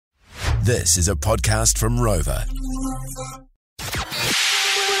This is a podcast from Rover.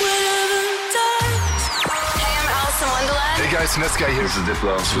 Hey guys, Netsky here. This is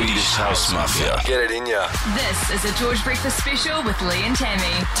Diplo. Swedish House Mafia. Get it in ya. This is a George Breakfast Special with Lee and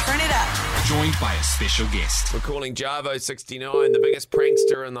Tammy. Turn it up. Joined by a special guest. We're calling Jarvo69, the biggest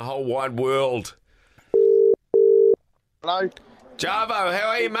prankster in the whole wide world. Hello. Jarvo, how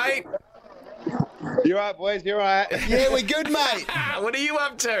are you, mate? You right, boys? You right? Yeah, we're good, mate. What are you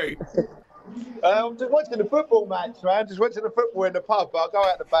up to? I'm just watching the football match, man. Just watching the football in the pub, but I'll go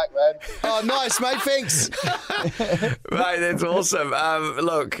out the back, man. Oh, nice, mate. Thanks. Mate, that's awesome.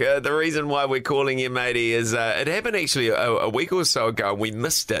 Look, the reason why we're calling you, matey, is it happened actually a week or so ago, and we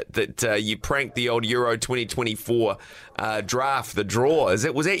missed it, that you pranked the old Euro 2024 draft, the draw. Was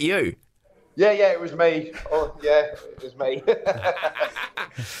that you? Yeah, it was me. Oh, yeah, it was me.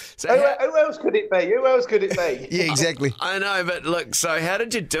 So who else could it be? Who else could it be? Yeah, exactly. I know, but look, so how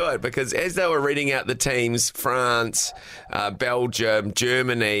did you do it? Because as they were reading out the teams, France, Belgium,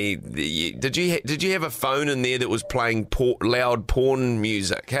 Germany, did you have a phone in there that was playing loud porn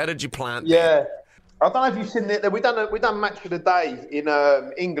music? How did you plant that? Yeah. I don't know if you've seen it. We done Match of the Day in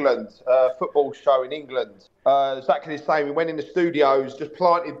England, football show in England. Exactly the same. We went in the studios, just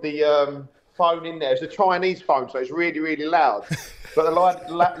planted the phone in there. It's a Chinese phone, so it's really, really loud. But the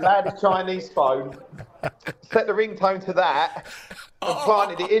loudest Chinese phone, set the ringtone to that, and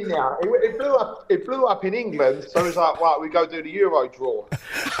planted it in there. It blew up in England, so it was like, right, we go do the Euro draw.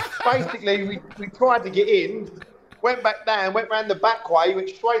 Basically, we tried to get in, went back down, went round the back way, went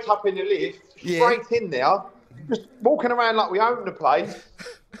straight up in the lift, straight in there, just walking around like we owned the place,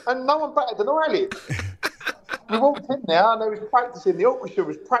 and no one batted an eyelid. We walked in there and they was practising, the orchestra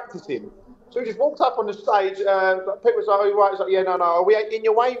was practising. So we just walked up on the stage, people was like, oh, right, it's like, yeah, no, are we in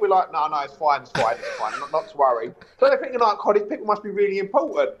your way? We're like, no, it's fine, not to worry. So they're thinking like, God, these people must be really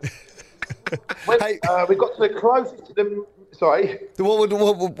important. We got to the closest to them, sorry.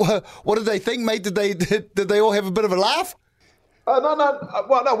 What did they think, mate? Did they all have a bit of a laugh?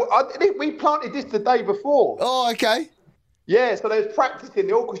 We planted this the day before. Oh, okay. Yeah, so they was practising,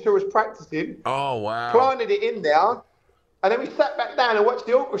 the orchestra was practising. Oh, wow. Planted it in there. And then we sat back down and watched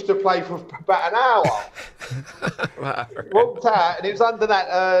the orchestra play for about an hour. Wow. Walked out, and it was under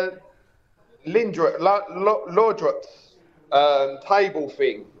that Laudrup's table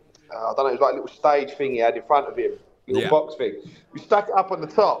thing. I don't know, it was like a little stage thing he had in front of him, little box thing. We stuck it up on the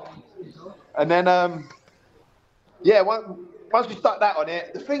top. And then, once we stuck that on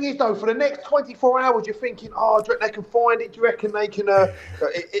it, the thing is, though, for the next 24 hours, you're thinking, oh, do you reckon they can find it? Do you reckon they can,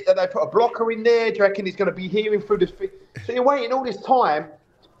 they put a blocker in there? Do you reckon he's going to be hearing through this thing? So you're waiting all this time,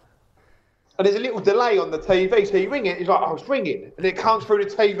 and there's a little delay on the TV. So you ring it, it's like, oh, it's ringing. And it comes through the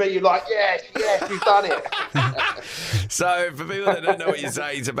TV, you're like, yes, you've done it. So for people that don't know what you're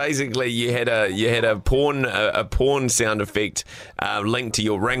saying, so basically you had a porn sound effect linked to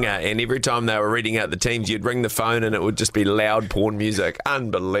your ringer, and every time they were reading out the teams, you'd ring the phone and it would just be loud porn music.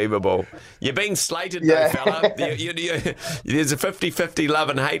 Unbelievable. You're being slated though, fella. There's a 50-50 love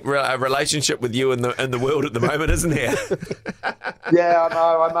and hate relationship with you in the world at the moment, isn't there? Yeah,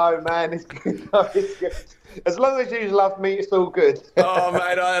 I know, man. It's good. It's good. As long as you love me, it's all good. Oh,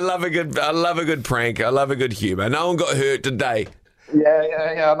 mate, I love a good prank. I love a good humour. No one got hurt today.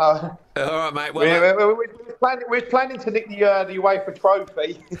 Yeah, I know. All right, mate. Well, we're planning to nick the UEFA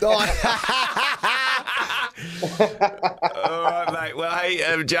trophy. All right, mate. Well, hey,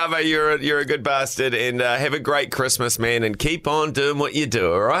 Jarvo, you're a good bastard, and have a great Christmas, man, and keep on doing what you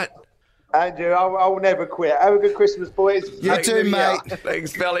do. All right. Andrew, I will never quit. Have a good Christmas, boys. You too, mate.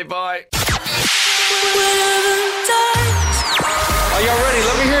 Thanks, Belly. Bye. Are y'all ready?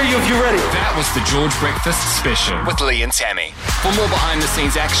 Let me hear you if you're ready. That was the George Breakfast Special with Lee and Tammy. For more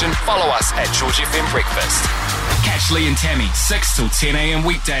behind-the-scenes action, follow us at George FM Breakfast. Catch Lee and Tammy 6 till 10 a.m.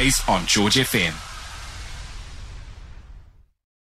 weekdays on George FM.